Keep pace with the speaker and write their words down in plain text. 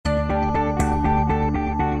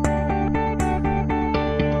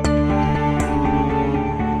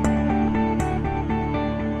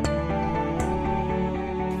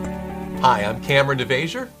Hi, I'm Kameron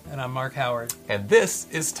DeVasher. And I'm Mark Howard. And this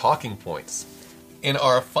is Talking Points. In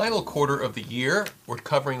our final quarter of the year, we're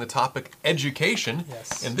covering the topic education.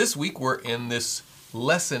 Yes. And this week we're in this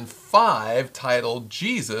lesson 5 titled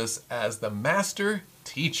Jesus as the Master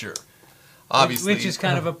Teacher. Obviously, which is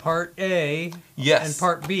kind of a part A, yes, and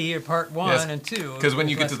part B, or part 1 and 2. Because when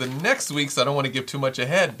you get to the next week's, I don't want to give too much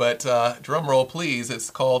ahead, but drum roll please, it's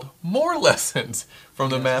called More Lessons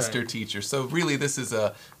from the Master Teacher. So really this is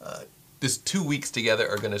this 2 weeks together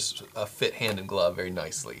are going to fit hand in glove very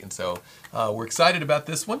nicely. And so we're excited about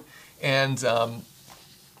this one. And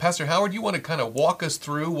Pastor Howard, you want to kind of walk us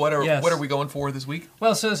through what are we going for this week?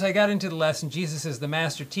 Well, so as I got into the lesson, Jesus is the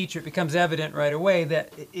Master Teacher, it becomes evident right away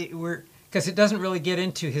that because it doesn't really get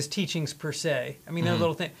into his teachings per se. I mean, there are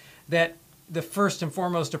little things that the first and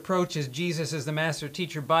foremost approach is Jesus as the Master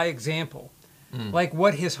Teacher by example. Like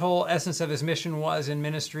what his whole essence of his mission was in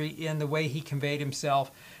ministry, in the way he conveyed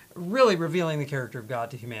himself, really revealing the character of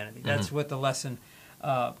God to humanity. That's what the lesson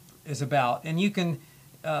is about. And you can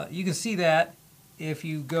see that if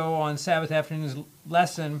you go on Sabbath afternoon's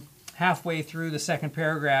lesson, halfway through the second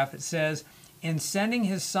paragraph, it says, "In sending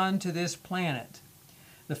his Son to this planet,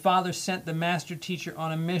 the Father sent the Master Teacher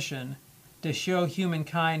on a mission to show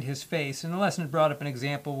humankind his face." And the lesson brought up an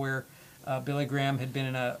example where Billy Graham had been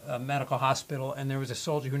in a medical hospital, and there was a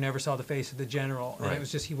soldier who never saw the face of the general. Right. And it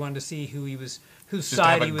was just he wanted to see whose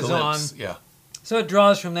side he was on. Yeah. So it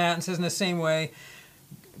draws from that and says in the same way,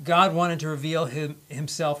 God wanted to reveal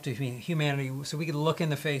himself to humanity so we could look in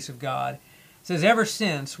the face of God. It says, "Ever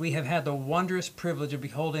since we have had the wondrous privilege of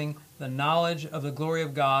beholding the knowledge of the glory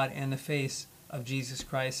of God and the face of Jesus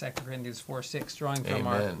Christ," 2 Corinthians 4:6, drawing from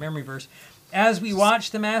our memory verse. "As we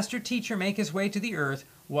watch the Master Teacher make his way to the earth,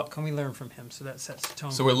 what can we learn from him?" So that sets the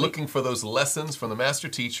tone. So we're looking for those lessons from the Master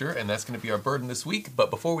Teacher, and that's going to be our burden this week. But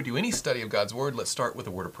before we do any study of God's Word, let's start with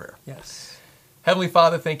a word of prayer. Yes. Heavenly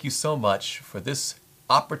Father, thank you so much for this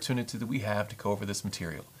opportunity that we have to go over this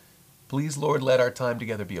material. Please, Lord, let our time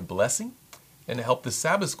together be a blessing, and to help the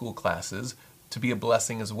Sabbath school classes to be a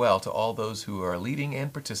blessing as well to all those who are leading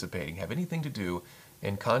and participating, have anything to do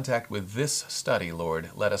in contact with this study,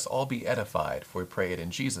 Lord. Let us all be edified, for we pray it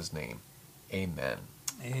in Jesus' name. Amen.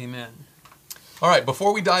 Amen. All right,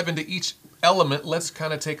 before we dive into each element, let's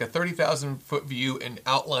kind of take a 30,000-foot view and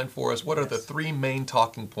outline for us what are the 3 main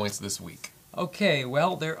talking points this week. Okay,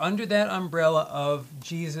 well, they're under that umbrella of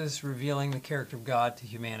Jesus revealing the character of God to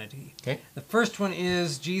humanity. Okay. The first one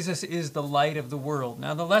is Jesus is the light of the world.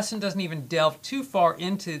 Now, the lesson doesn't even delve too far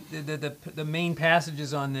into the main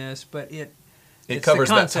passages on this, but it covers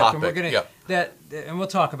the concept, that topic. And we're gonna, and we'll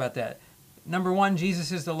talk about that. Number 1,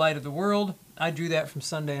 Jesus is the light of the world. I drew that from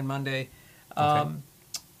Sunday and Monday.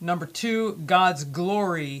 Number 2, God's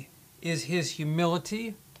glory is his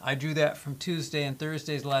humility. I drew that from Tuesday and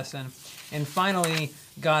Thursday's lesson. And finally,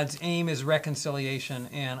 God's aim is reconciliation,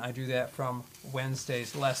 and I drew that from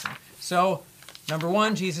Wednesday's lesson. So, number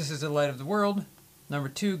 1, Jesus is the light of the world. Number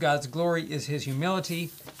 2, God's glory is his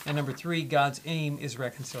humility. And number 3, God's aim is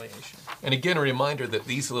reconciliation. And again, a reminder that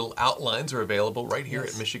these little outlines are available right here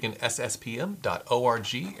at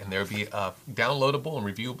michigansspm.org, and they'll be downloadable and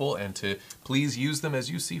reviewable, and to please use them as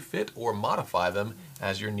you see fit or modify them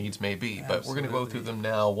as your needs may be. But we're going to go through them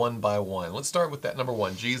now one by one. Let's start with that number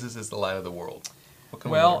 1, Jesus is the light of the world. What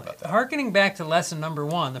can we learn about that? Hearkening back to lesson number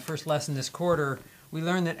 1, the first lesson this quarter, we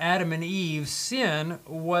learned that Adam and Eve's sin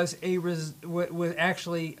was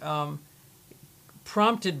actually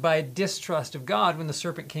prompted by a distrust of God when the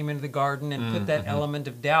serpent came into the garden and put that element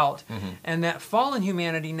of doubt. And that fallen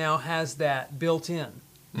humanity now has that built in,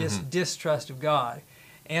 this distrust of God.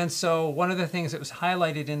 And so one of the things that was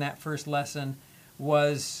highlighted in that first lesson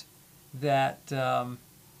was that the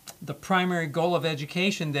primary goal of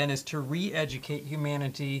education then is to re-educate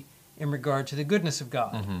humanity in regard to the goodness of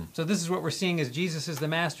God. So this is what we're seeing as Jesus is the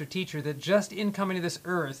Master Teacher, that just in coming to this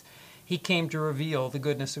earth, he came to reveal the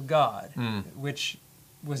goodness of God, which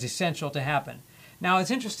was essential to happen. Now, it's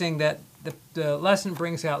interesting that the lesson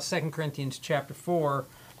brings out 2 Corinthians chapter 4,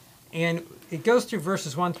 and it goes through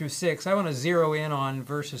verses 1 through 6. I want to zero in on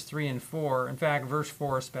verses 3 and 4. In fact, verse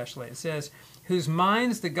 4 especially. It says, "Whose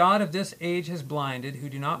minds the God of this age has blinded, who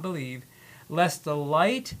do not believe, lest the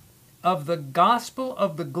light of the gospel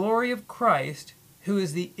of the glory of Christ, who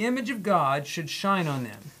is the image of God, should shine on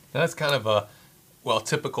them." Now, that's kind of a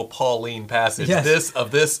typical Pauline passage. Yes. This,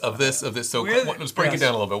 of this, of this, of this. So let's break it down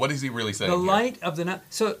a little bit. What is he really saying The here? light of the...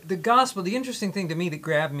 So the gospel, the interesting thing to me that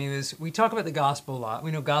grabbed me is we talk about the gospel a lot.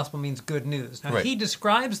 We know gospel means good news. Now, he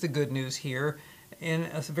describes the good news here in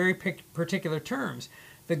very particular terms.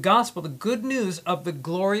 the gospel, the good news of the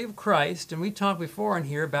glory of Christ, and we talked before in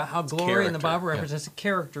here about how glory in the Bible represents the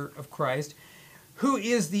character of Christ, who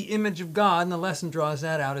is the image of God, and the lesson draws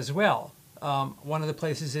that out as well. One of the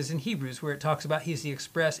places is in Hebrews, where it talks about he's the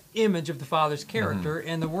express image of the Father's character,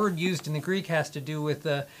 and the word used in the Greek has to do with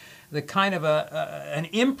the kind of an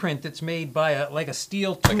imprint that's made by like a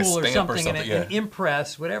steel tool or something, an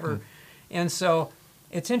impress, whatever. And so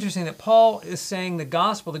it's interesting that Paul is saying the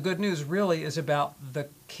gospel, the good news, really is about the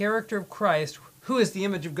character of Christ, who is the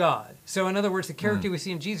image of God. So in other words, the character we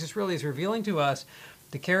see in Jesus really is revealing to us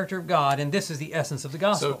the character of God, and this is the essence of the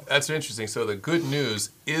gospel. So that's interesting. So the good news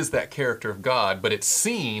is that character of God, but it's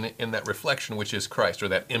seen in that reflection, which is Christ, or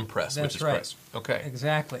that impress, which is Christ. Okay.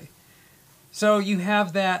 Exactly. So you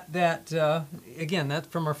have that again, that's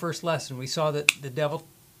from our first lesson. We saw that the devil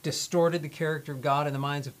distorted the character of God in the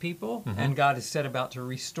minds of people, and God is set about to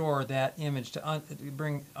restore that image, to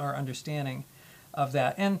bring our understanding of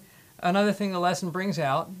that. And another thing the lesson brings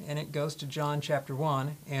out, and it goes to John chapter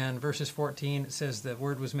 1, and verses 14, it says the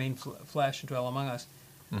Word was made flesh and dwelt among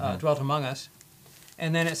us.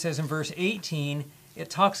 And then it says in verse 18, it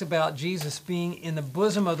talks about Jesus being in the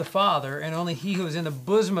bosom of the Father, and only he who is in the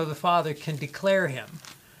bosom of the Father can declare him.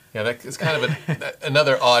 Yeah, that is kind of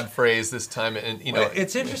another odd phrase this time. And well,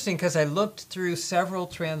 it's interesting because I looked through several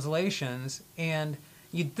translations, and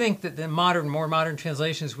you'd think that the more modern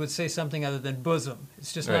translations would say something other than bosom.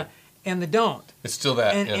 It's just not, and they don't. It's still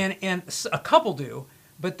that. And a couple do,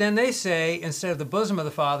 but then they say instead of the bosom of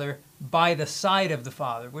the Father, by the side of the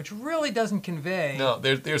Father, which really doesn't convey. No,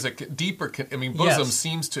 there's a deeper. I mean, bosom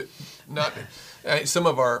seems to not. Some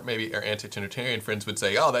of our anti-Trinitarian friends would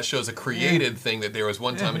say, "Oh, that shows a created thing that there was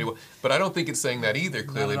one time." But I don't think it's saying that either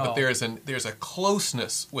clearly. But there's a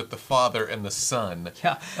closeness with the Father and the Son.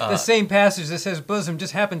 Yeah, the same passage that says bosom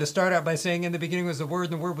just happened to start out by saying, "In the beginning was the Word,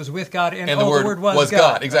 and the Word was with God, and the Word was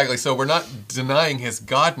God." Exactly. So we're not denying His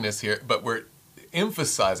Godness here, but we're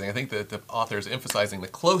emphasizing. I think that the author is emphasizing the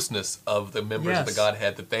closeness of the members of the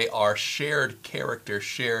Godhead, that they are shared character,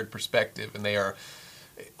 shared perspective, and they are.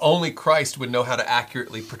 Only Christ would know how to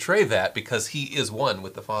accurately portray that because he is one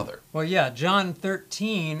with the Father. Well, yeah, John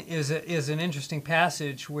 13 is an interesting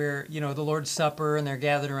passage where, the Lord's Supper and they're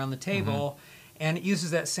gathered around the table, and it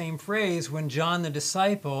uses that same phrase when John the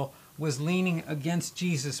disciple was leaning against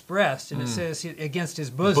Jesus' breast, and it says against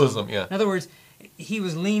his bosom. In other words, he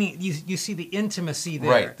was leaning, you see the intimacy there.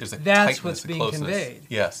 Right, there's That's what's being conveyed.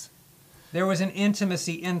 Yes. There was an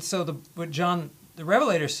intimacy, and so what John the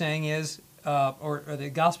Revelator is saying is, or the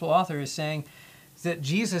gospel author is saying that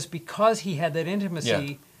Jesus, because he had that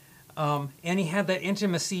intimacy, and he had that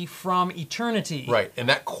intimacy from eternity. Right, and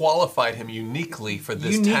that qualified him uniquely for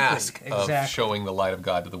this task of showing the light of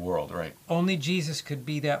God to the world, right? Only Jesus could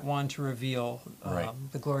be that one to reveal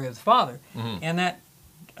the glory of the Father. And that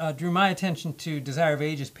drew my attention to Desire of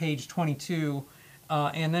Ages, page 22,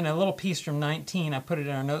 and then a little piece from 19. I put it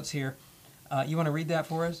in our notes here. You want to read that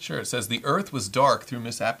for us? Sure. It says, "The earth was dark through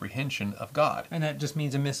misapprehension of God." And that just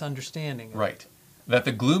means a misunderstanding. Right. That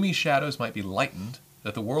the gloomy shadows might be lightened,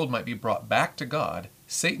 that the world might be brought back to God,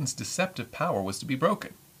 Satan's deceptive power was to be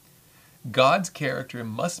broken. God's character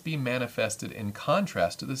must be manifested in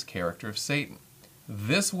contrast to this character of Satan.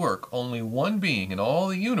 This work only one being in all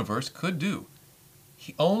the universe could do.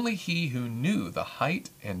 Only he who knew the height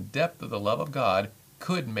and depth of the love of God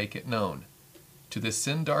could make it known. To this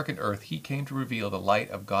sin-darkened earth, he came to reveal the light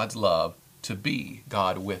of God's love, to be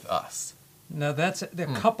God with us. Now, that's a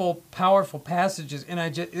couple powerful passages,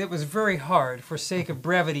 and it was very hard. For sake of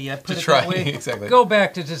brevity, I put it that way. Exactly. Go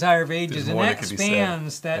back to Desire of Ages, and that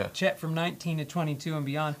spans that chat from 19 to 22 and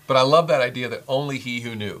beyond. But I love that idea that only he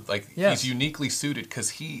who knew. He's uniquely suited because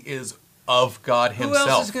he is of God himself. Who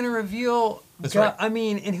else is going to reveal God? Right. I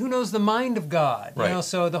mean, and who knows the mind of God? Right.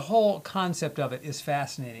 So the whole concept of it is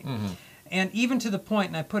fascinating. And even to the point,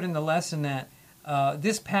 and I put in the lesson that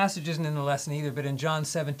this passage isn't in the lesson either, but in John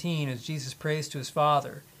 17, as Jesus prays to his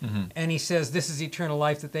Father, and he says, "This is eternal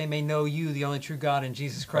life, that they may know you, the only true God, and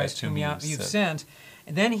Jesus Christ, whom you've sent."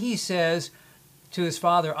 And then he says to his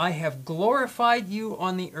Father, "I have glorified you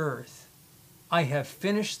on the earth. I have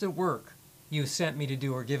finished the work you sent me to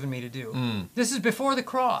do or given me to do." This is before the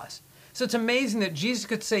cross. So it's amazing that Jesus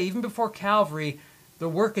could say, even before Calvary, the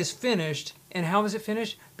work is finished. And how is it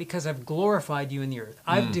finished? Because I've glorified you in the earth.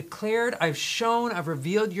 I've declared, I've shown, I've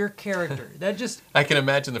revealed your character. I can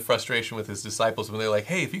imagine the frustration with his disciples when they're like,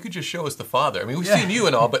 "Hey, if you could just show us the Father. I mean, we've seen you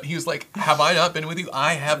and all," but he was like, "Have I not been with you?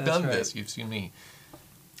 I have done this. You've seen me."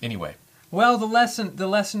 Anyway. Well, the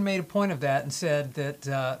lesson made a point of that and said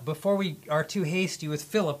that before we are too hasty with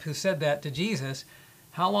Philip, who said that to Jesus,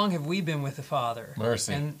 how long have we been with the Father?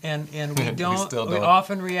 Mercy. And we don't. still We don't.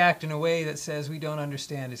 often react in a way that says we don't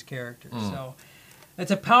understand his character. So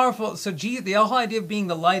it's a powerful. So the whole idea of being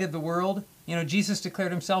the light of the world. You know, Jesus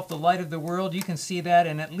declared himself the light of the world. You can see that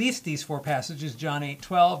in at least these 4 passages: John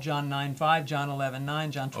 8:12, John 9:5, John 11:9,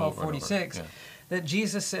 John 12:46. That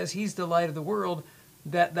Jesus says he's the light of the world.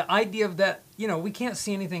 That the idea of that, you know, we can't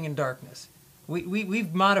see anything in darkness.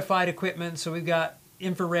 We've modified equipment, so we've got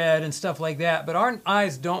infrared and stuff like that, but our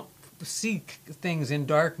eyes don't see things in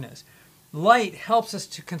darkness. Light helps us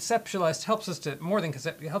to conceptualize, helps us to, more than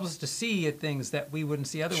concept, helps us to see things that we wouldn't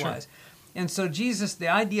see otherwise. Sure. And so Jesus, the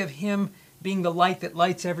idea of him being the light that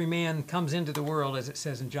lights every man comes into the world, as it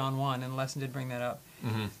says in John 1, and the lesson did bring that up.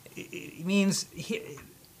 It means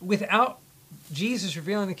without Jesus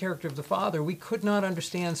revealing the character of the Father, we could not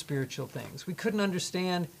understand spiritual things. We couldn't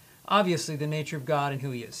understand, obviously, the nature of God and who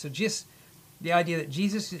he is. So just the idea that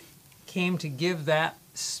Jesus came to give that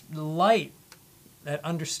light, that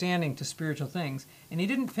understanding to spiritual things. And he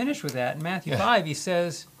didn't finish with that. In Matthew 5, he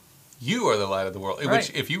says, you are the light of the world. Right.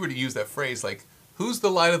 Which, if you were to use that phrase, like, who's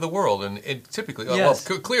the light of the world? And typically, well,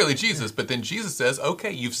 clearly Jesus. But then Jesus says,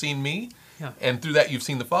 okay, you've seen me. Yeah. And through that you've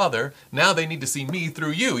seen the Father. Now they need to see me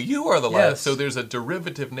through you. You are the light. So there's a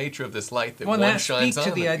derivative nature of this light that one shines on. Speaks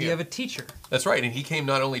to the idea of a teacher. That's right. And he came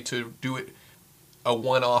not only to do it a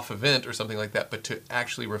one-off event or something like that, but to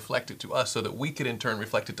actually reflect it to us so that we could in turn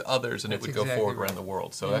reflect it to others and it would go forward around the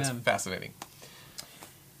world. So that's fascinating.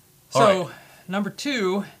 So, number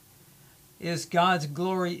 2 is God's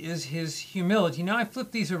glory is his humility. Now I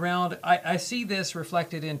flip these around. I see this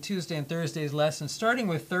reflected in Tuesday and Thursday's lessons. Starting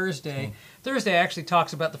with Thursday, Thursday actually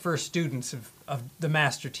talks about the first students of the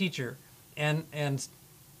master teacher and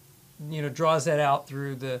you know, draws that out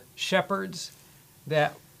through the shepherds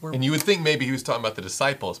that were... And you would think maybe he was talking about the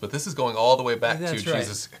disciples, but this is going all the way back to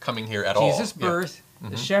Jesus coming here at all. Jesus' birth,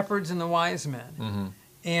 the shepherds and the wise men.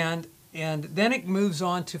 And then it moves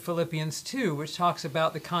on to Philippians 2, which talks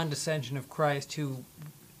about the condescension of Christ, who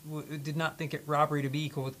did not think it robbery to be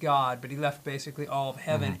equal with God, but he left basically all of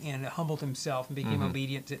heaven and humbled himself and became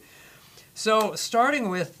obedient to... So, starting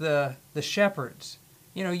with the shepherds,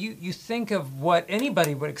 you know, you think of what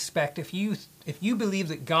anybody would expect if you believe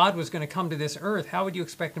that God was going to come to this earth. How would you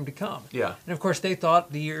expect him to come? Yeah. And of course, they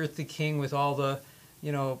thought the earthly king with all the,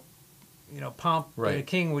 you know, pomp that a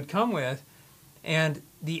king would come with, and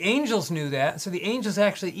the angels knew that. So the angels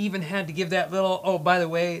actually even had to give that little, oh, by the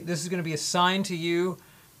way, this is going to be a sign to you.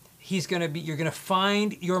 You're going to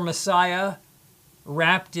find your Messiah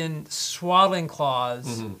wrapped in swaddling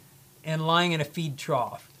cloths and lying in a feed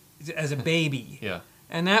trough as a baby.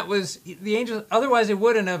 And that was the angels. Otherwise, they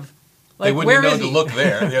wouldn't have. Like, they wouldn't have known to look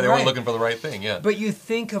there. Yeah, they weren't looking for the right thing. Yeah. But you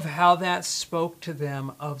think of how that spoke to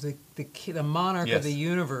them of the monarch of the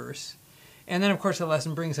universe. And then, of course, the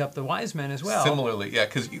lesson brings up the wise men as well. Similarly, yeah,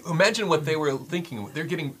 because imagine what they were thinking. They're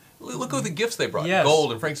getting, look at the gifts they brought.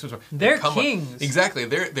 Gold and frankincense. They're kings. Exactly.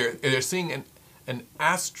 They're seeing an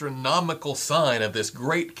astronomical sign of this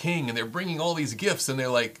great king, and they're bringing all these gifts, and they're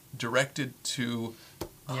like directed to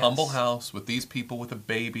a humble house with these people with a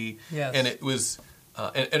baby. And it was...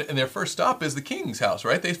 and their first stop is the king's house,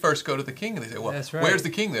 right? They first go to the king and they say, well, where's the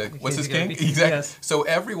king? They're like, what's this king? Exactly. So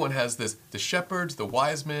everyone has this, the shepherds, the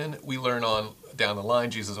wise men. We learn on down the line,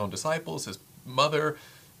 Jesus' own disciples, his mother,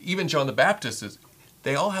 even John the Baptist.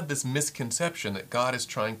 They all have this misconception that God is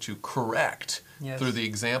trying to correct through the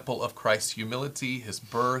example of Christ's humility, his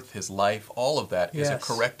birth, his life. All of that is a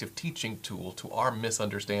corrective teaching tool to our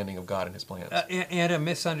misunderstanding of God and his plans. And a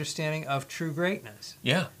misunderstanding of true greatness.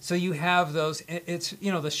 Yeah. So you have those, it's,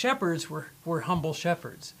 you know, the shepherds were humble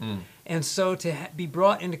shepherds. And so to be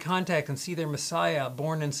brought into contact and see their Messiah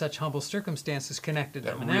born in such humble circumstances connected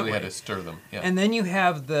them. That really had to stir them. Yeah. And then you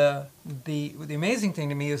have the amazing thing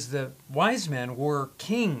to me is the wise men were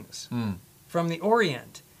kings from the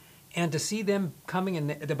Orient. And to see them coming,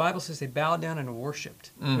 and the Bible says they bowed down and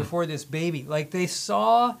worshipped before this baby. Like they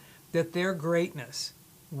saw that their greatness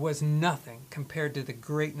was nothing compared to the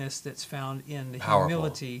greatness that's found in the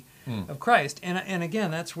humility of Christ. And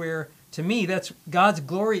again, that's where, to me, that's God's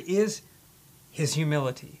glory is his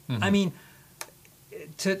humility. I mean,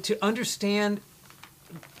 to understand,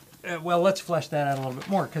 well, let's flesh that out a little bit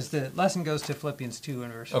more, because the lesson goes to Philippians 2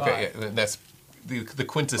 and verse 5. Okay, yeah, that's the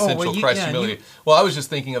quintessential Christ humility. Well, I was just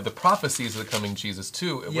thinking of the prophecies of the coming Jesus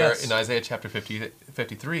too, where in Isaiah chapter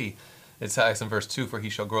 53, it says in verse 2, "For he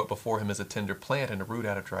shall grow up before him as a tender plant and a root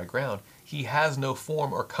out of dry ground. He has no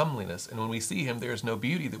form or comeliness, and when we see him, there is no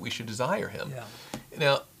beauty that we should desire him."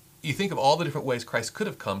 Now, you think of all the different ways Christ could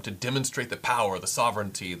have come to demonstrate the power, the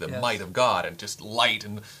sovereignty, the might of God, and just light.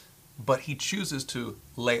 but he chooses to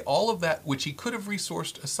lay all of that, which he could have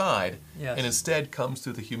resourced aside, Yes. and instead comes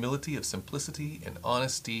through the humility of simplicity and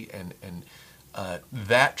honesty and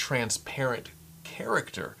that transparent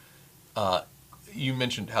character. You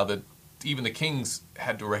mentioned how even the kings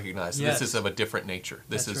had to recognize Yes. this is of a different nature.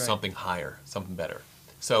 This That's is right. something higher, something better.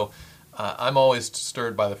 So I'm always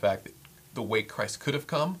stirred by the fact that the way Christ could have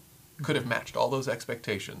come could have matched all those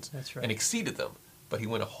expectations That's right. and exceeded them, but he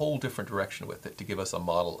went a whole different direction with it to give us a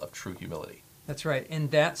model of true humility. That's right. And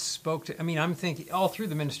that spoke to, I mean, I'm thinking all through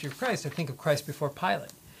the ministry of Christ, I think of Christ before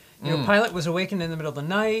Pilate. You know, Pilate was awakened in the middle of the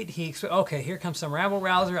night. Okay, here comes some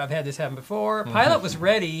rabble-rouser. I've had this happen before. Pilate was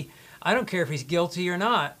ready. I don't care if he's guilty or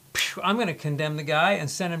not. I'm going to condemn the guy and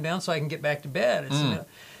send him down so I can get back to bed.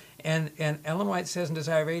 And Ellen White says in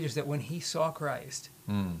Desire of Ages that when he saw Christ,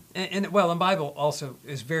 and the Bible also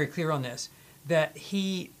is very clear on this, that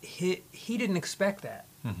he didn't expect that.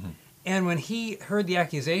 And when he heard the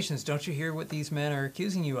accusations, don't you hear what these men are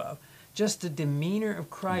accusing you of? Just the demeanor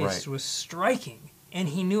of Christ was striking, and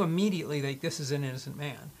he knew immediately that this is an innocent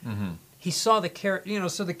man. He saw the character,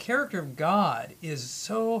 so the character of God is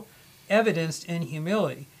so evidenced in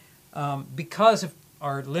humility. Because of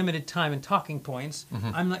our limited time and talking points,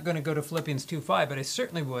 I'm not going to go to Philippians 2:5, but I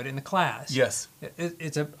certainly would in the class. Yes.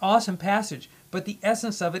 It's an awesome passage, but the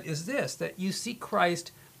essence of it is this, that you see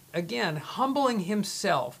Christ, again, humbling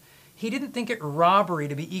himself. He didn't think it robbery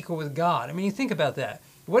to be equal with God. I mean, you think about that.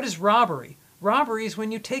 What is robbery? Robbery is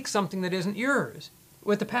when you take something that isn't yours.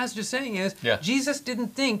 What the passage is saying is, Jesus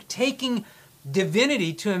didn't think taking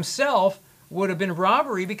divinity to himself would have been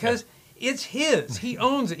robbery because it's his. He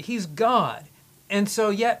owns it. He's God. And so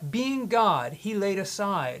yet, being God, he laid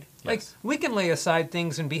aside. Like, we can lay aside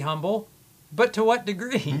things and be humble, but to what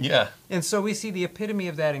degree? Yeah. And so we see the epitome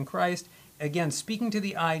of that in Christ, again, speaking to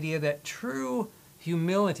the idea that true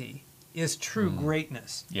humility is true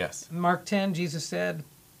greatness. Yes. In Mark 10, Jesus said,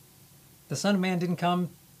 the Son of Man didn't come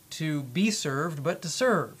to be served, but to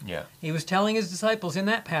serve. Yeah. He was telling his disciples in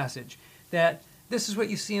that passage that this is what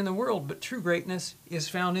you see in the world, but true greatness is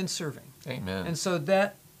found in serving. Amen. And so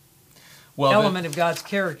that Well, element of God's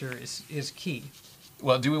character is key.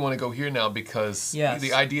 Well, do we want to go here now? Because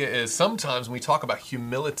the idea is sometimes when we talk about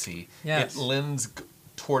humility, it lends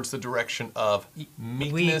towards the direction of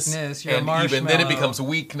meekness, and even then it becomes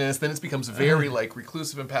weakness. Then it becomes very like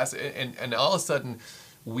reclusive and passive, and all of a sudden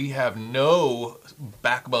we have no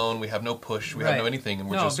backbone, we have no push, we have no anything, and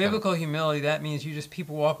we're just biblical humility. That means you just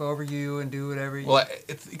people walk over you and do whatever. Well,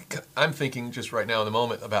 I'm thinking just right now in the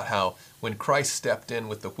moment about how when Christ stepped in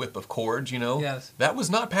with the whip of cords, that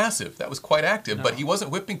was not passive. That was quite active, but he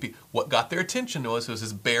wasn't whipping people. What got their attention was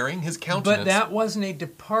his bearing, his countenance. But that wasn't a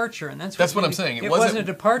departure, and that's what I'm saying. It wasn't a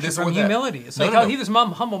departure from humility. It's like how he was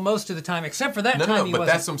humble most of the time, except for that time. No, but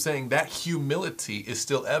that's what I'm saying. That humility is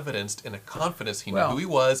still evidenced in a confidence. He knew who he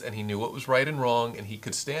was, and he knew what was right and wrong, and he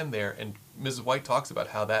could stand there. And Mrs. White talks about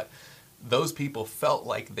how those people felt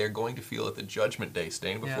like they're going to feel at the judgment day,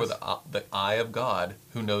 standing before the eye of God,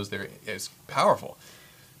 who knows there is powerful.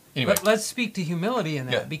 Anyway. But let's speak to humility in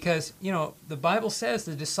that, because the Bible says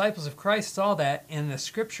the disciples of Christ saw that, and the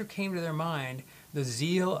Scripture came to their mind. The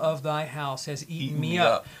zeal of thy house has eaten me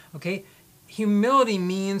up. Okay, humility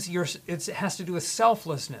means it has to do with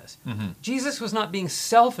selflessness. Jesus was not being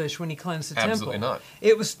selfish when he cleansed the temple. Absolutely not.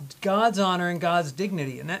 It was God's honor and God's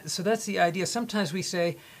dignity, and so that's the idea. Sometimes we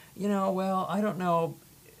say, well, I don't know.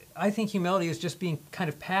 I think humility is just being kind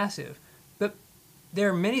of passive. But there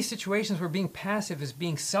are many situations where being passive is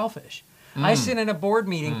being selfish. I sit in a board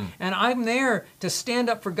meeting, and I'm there to stand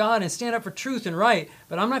up for God and stand up for truth and right,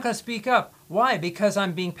 but I'm not going to speak up. Why? Because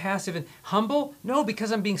I'm being passive and humble? No,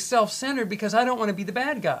 because I'm being self-centered, because I don't want to be the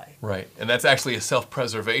bad guy. Right, and that's actually a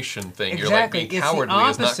self-preservation thing. Exactly. You're like, being cowardly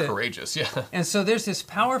is not courageous. Yeah. And so there's this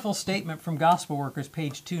powerful statement from Gospel Workers,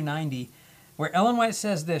 page 290, where Ellen White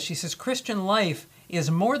says this. She says, Christian life is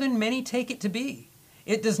more than many take it to be.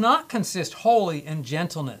 It does not consist wholly in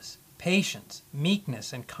gentleness, patience,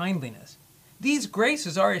 meekness, and kindliness. These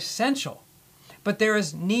graces are essential, but there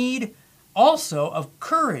is need also of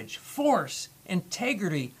courage, force,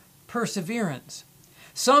 integrity, perseverance.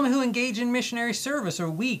 Some who engage in missionary service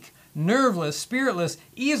are weak, nerveless, spiritless,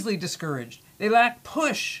 easily discouraged. They lack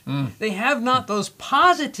push. They have not those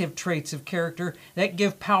positive traits of character that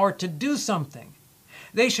give power to do something.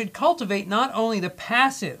 They should cultivate not only the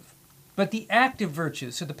passive, but the active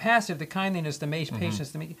virtues. So the passive, the kindliness, the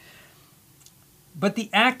patience, but the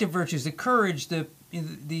active virtues, the courage, the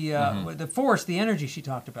force, the energy she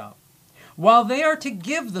talked about. While they are to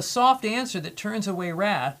give the soft answer that turns away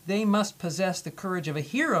wrath, they must possess the courage of a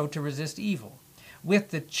hero to resist evil. With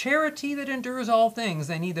the charity that endures all things,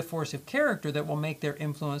 they need the force of character that will make their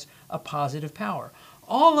influence a positive power.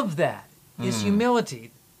 All of that is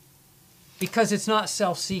humility, because it's not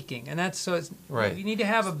self-seeking, and that's so. It's, right. You need to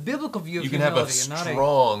have a biblical view of you can humility. have a and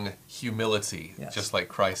strong humility, Yes. just like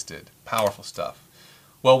Christ did. Powerful stuff.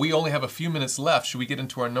 Well, we only have a few minutes left. Should we get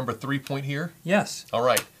into our number 3 point here? Yes. All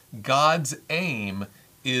right. God's aim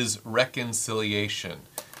is reconciliation.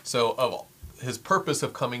 So his purpose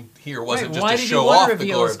of coming here wasn't Why just to did he show want to off the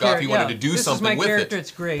reveal glory his of God. He wanted character? to do This is something my with character, it.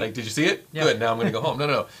 it's great. Like, did you see it? Yeah. Good. Now I'm going to go home.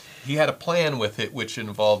 No. He had a plan with it, which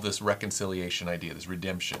involved this reconciliation idea, this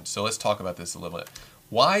redemption. So let's talk about this a little bit.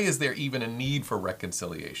 Why is there even a need for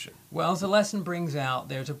reconciliation? Well, as the lesson brings out,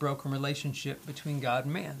 there's a broken relationship between God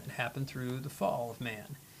and man that happened through the fall of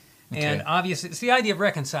man. Okay. And obviously, it's the idea of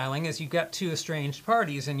reconciling is you've got two estranged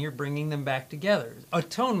parties and you're bringing them back together.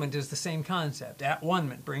 Atonement is the same concept.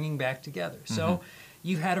 At-one-ment, bringing back together. So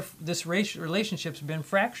you've had this relationship's been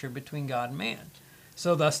fractured between God and man.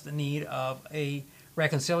 So thus the need of a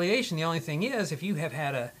reconciliation. The only thing is, if you have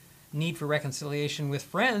had a need for reconciliation with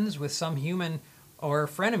friends, with some human or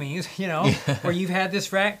frenemies, where you've had this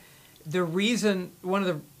the reason, one of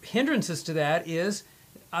the hindrances to that is,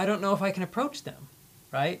 I don't know if I can approach them,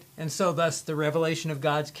 right? And so thus the revelation of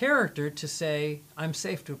God's character to say, I'm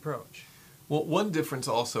safe to approach. Well, one difference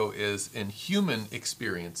also is in human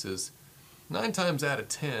experiences, 9 times out of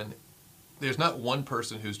 10, there's not one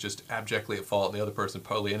person who's just abjectly at fault and the other person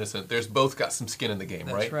totally innocent. There's both got some skin in the game,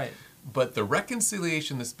 right? That's right. But the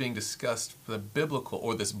reconciliation that's being discussed, the biblical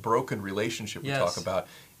or this broken relationship we talk about,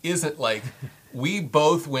 isn't like we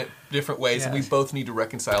both went different ways and we both need to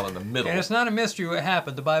reconcile in the middle. And it's not a mystery what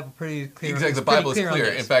happened. The Bible pretty clear. Exactly, the Bible is clear.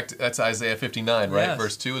 In fact, that's Isaiah 59, right? Yes.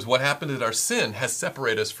 Verse 2 is what happened is our sin has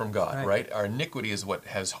separated us from God, right? Our iniquity is what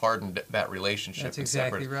has hardened that relationship. That's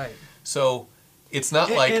exactly right. So it's not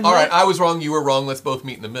like, and all right, I was wrong, you were wrong, let's both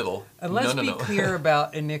meet in the middle. And let's no. be clear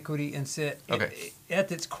about iniquity and sin. Okay.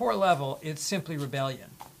 At its core level, it's simply rebellion.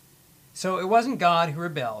 So it wasn't God who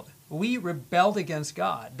rebelled. We rebelled against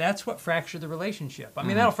God. That's what fractured the relationship. I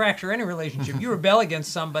mean, that'll fracture any relationship. You rebel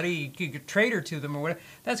against somebody, you're a traitor to them or whatever,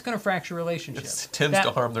 that's going to fracture relationships. It tends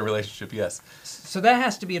to harm the relationship, yes. So that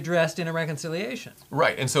has to be addressed in a reconciliation.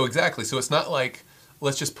 Right, and so exactly. So it's not like,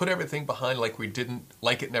 let's just put everything behind like we didn't,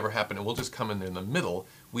 like it never happened, and we'll just come in there in the middle.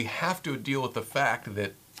 We have to deal with the fact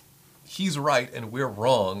that he's right and we're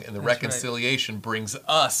wrong, and the reconciliation brings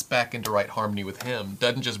us back into right harmony with him.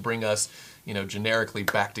 Doesn't just bring us, generically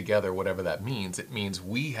back together, whatever that means. It means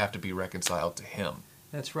we have to be reconciled to him.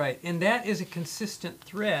 That's right. And that is a consistent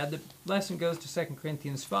thread. The lesson goes to 2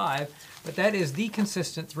 Corinthians 5, but that is the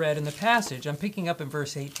consistent thread in the passage. I'm picking up in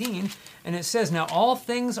verse 18, and it says, now all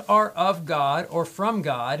things are of God or from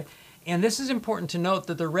God. And this is important to note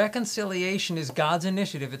that the reconciliation is God's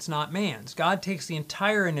initiative. It's not man's. God takes the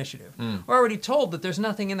entire initiative. We're already told that there's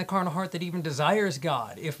nothing in the carnal heart that even desires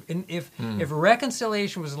God. If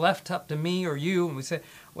reconciliation was left up to me or you, and we said,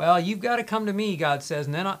 well, you've got to come to me, God says,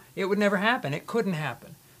 and then it would never happen. It couldn't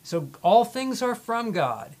happen. So all things are from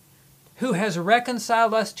God, who has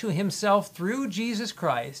reconciled us to himself through Jesus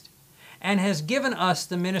Christ, and has given us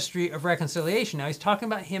the ministry of reconciliation. Now, he's talking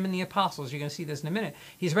about him and the apostles. You're going to see this in a minute.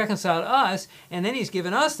 He's reconciled us, and then he's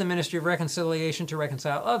given us the ministry of reconciliation to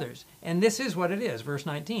reconcile others. And this is what it is, verse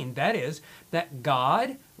 19. That is, that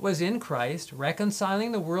God was in Christ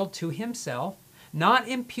reconciling the world to himself, not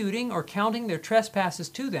imputing or counting their trespasses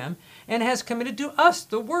to them, and has committed to us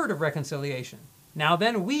the word of reconciliation. Now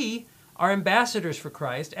then, we are ambassadors for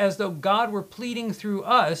Christ, as though God were pleading through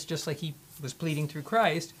us, just like he was pleading through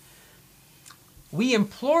Christ. We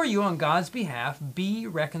implore you on God's behalf, be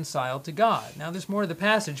reconciled to God. Now, there's more to the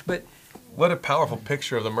passage, but... What a powerful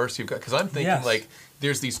picture of the mercy of God. Because I'm thinking,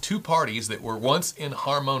 there's these two parties that were once in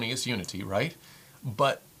harmonious unity, right?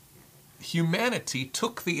 But humanity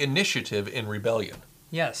took the initiative in rebellion.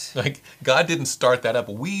 Yes. Like, God didn't start that up.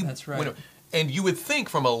 That's right. And you would think,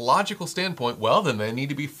 from a logical standpoint, well, then they need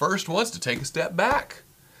to be first ones to take a step back.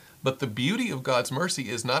 But the beauty of God's mercy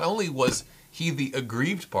is not only was he the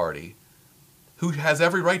aggrieved party, who has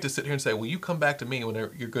every right to sit here and say, well, you come back to me when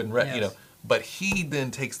you're good and ready, but he then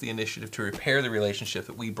takes the initiative to repair the relationship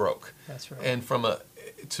that we broke. That's right. And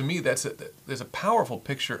to me, there's a powerful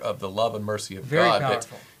picture of the love and mercy of Very God.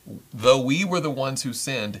 powerful. That though we were the ones who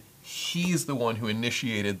sinned, he's the one who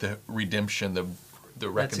initiated the redemption, the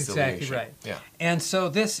reconciliation. That's exactly right. Yeah. And so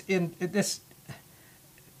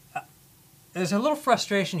there's a little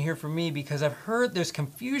frustration here for me because I've heard there's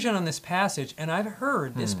confusion on this passage, and I've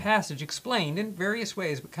heard this passage explained in various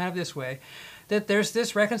ways, but kind of this way, that there's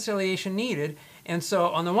this reconciliation needed. And so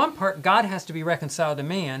on the one part, God has to be reconciled to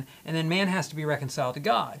man, and then man has to be reconciled to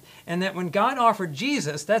God. And that when God offered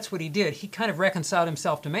Jesus, that's what he did. He kind of reconciled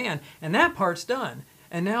himself to man, and that part's done.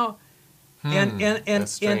 And now, and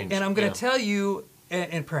I'm going to tell you,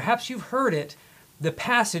 and perhaps you've heard it, the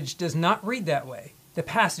passage does not read that way. The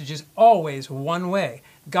passage is always one way.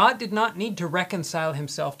 God did not need to reconcile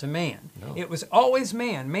himself to man. No. It was always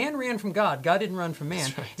man. Man ran from God. God didn't run from man.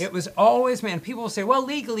 That's right. It was always man. People will say, well,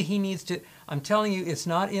 legally he needs to. I'm telling you, it's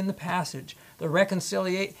not in the passage. The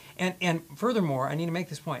reconciliate, and furthermore, I need to make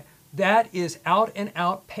this point. That is out and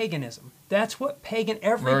out paganism. That's what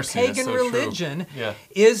every pagan religion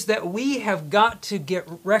is, that we have got to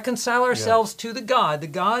reconcile ourselves to the God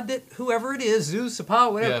that whoever it is, Zeus,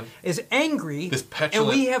 Apollo, whatever, is angry, this petulant, and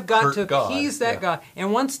we have got to God. appease that God.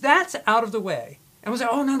 And once that's out of the way, and we say,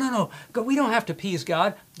 oh, no, God, we don't have to appease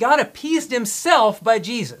God. God appeased himself by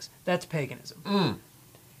Jesus. That's paganism.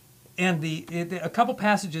 And a couple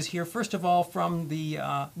passages here. First of all, from the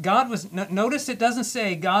notice it doesn't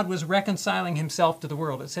say God was reconciling himself to the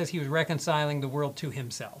world. It says he was reconciling the world to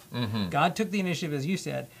himself. Mm-hmm. God took the initiative, as you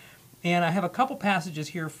said. And I have a couple passages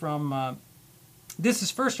here from, this is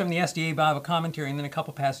first from the SDA Bible Commentary, and then a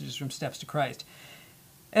couple passages from Steps to Christ.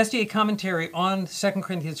 SDA Commentary on 2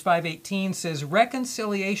 Corinthians 5:18 says,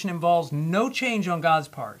 reconciliation involves no change on God's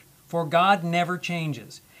part, for God never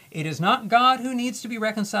changes. It is not God who needs to be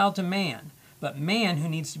reconciled to man, but man who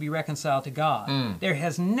needs to be reconciled to God. There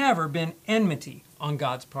has never been enmity on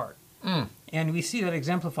God's part. And we see that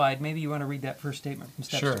exemplified. Maybe you want to read that first statement from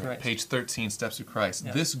Steps to Christ. Sure, page 13, Steps to Christ.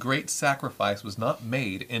 Yes. This great sacrifice was not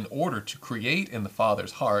made in order to create in the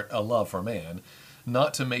Father's heart a love for man,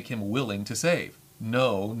 not to make him willing to save.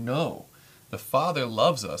 No. The Father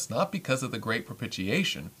loves us not because of the great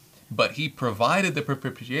propitiation, but he provided the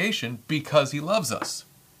propitiation because he loves us.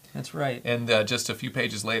 That's right. And just a few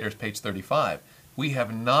pages later, page 35, we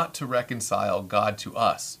have not to reconcile God to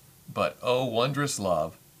us, but oh, wondrous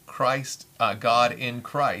love, God in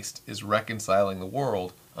Christ is reconciling the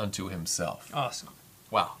world unto himself. Awesome.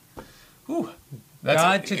 Wow. Whew.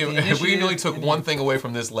 If we only took one thing away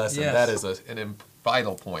from this lesson, that is an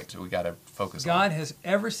vital point we got to focus on. God has,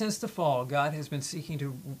 ever since the fall, God has been seeking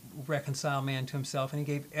to reconcile man to himself, and he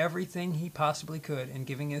gave everything he possibly could in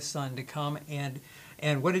giving his son to come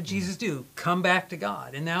and what did Jesus do? Come back to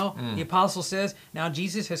God. And now the apostle says, now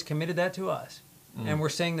Jesus has committed that to us. And we're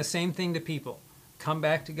saying the same thing to people. Come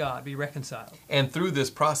back to God, be reconciled. And through this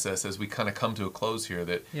process, as we kind of come to a close here,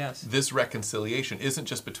 that this reconciliation isn't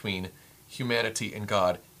just between humanity and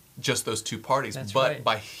God, just those two parties. But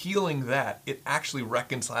by healing that, it actually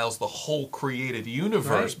reconciles the whole created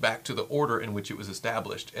universe back to the order in which it was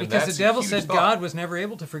established. And because the devil said God was never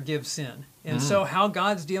able to forgive sin. And so how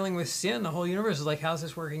God's dealing with sin, the whole universe is like, how's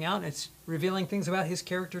this working out? And it's revealing things about his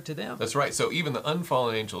character to them. That's right. So even the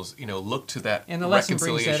unfallen angels, look to that and the lesson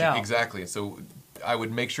brings that out. Exactly. And so I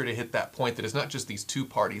would make sure to hit that point that it's not just these two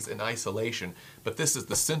parties in isolation, but this is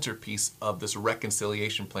the centerpiece of this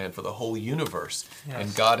reconciliation plan for the whole universe. Yes.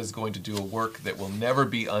 And God is going to do a work that will never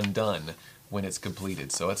be undone when it's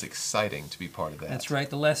completed. So it's exciting to be part of that. That's right.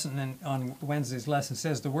 The lesson on Wednesday's lesson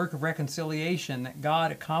says the work of reconciliation that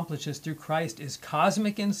God accomplishes through Christ is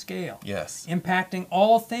cosmic in scale. Yes. Impacting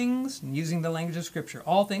all things, using the language of Scripture,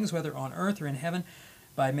 all things, whether on earth or in heaven,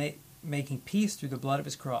 by making peace through the blood of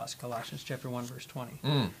his cross. Colossians chapter 1, verse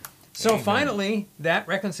 20. So finally, that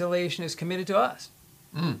reconciliation is committed to us.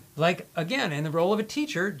 Like, again, in the role of a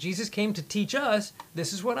teacher, Jesus came to teach us,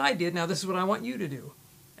 this is what I did, now this is what I want you to do.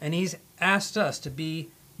 And he's asked us to be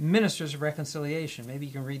ministers of reconciliation. Maybe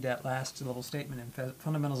you can read that last little statement in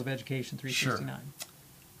Fundamentals of Education 369. Sure.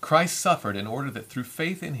 Christ suffered in order that through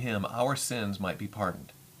faith in him our sins might be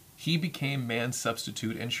pardoned. He became man's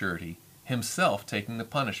substitute and surety, himself taking the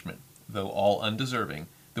punishment, though all undeserving,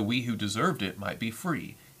 that we who deserved it might be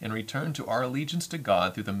free and return to our allegiance to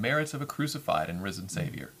God through the merits of a crucified and risen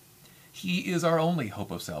Savior. He is our only hope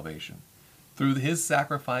of salvation. Through his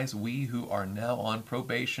sacrifice, we who are now on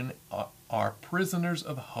probation are prisoners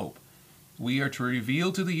of hope. We are to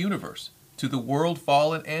reveal to the universe, to the world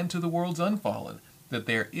fallen and to the world's unfallen, that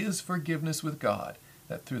there is forgiveness with God,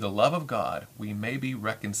 that through the love of God we may be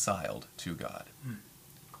reconciled to God.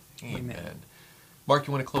 Amen. Mark,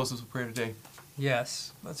 you want to close us with prayer today?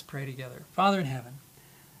 Yes, let's pray together. Father in heaven,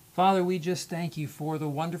 Father, we just thank you for the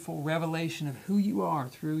wonderful revelation of who you are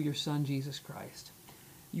through your Son, Jesus Christ.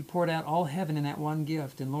 You poured out all heaven in that one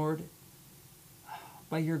gift, and Lord,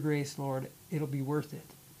 by your grace, Lord, it'll be worth it.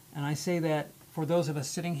 And I say that for those of us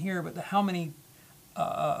sitting here, but how many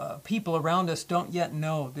people around us don't yet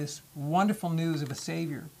know this wonderful news of a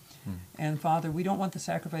Savior. And Father, we don't want the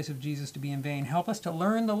sacrifice of Jesus to be in vain. Help us to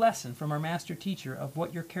learn the lesson from our master teacher of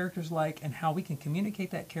what your character is like and how we can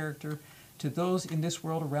communicate that character to those in this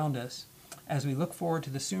world around us as we look forward to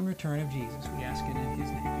the soon return of Jesus. We ask it in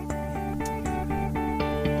his name.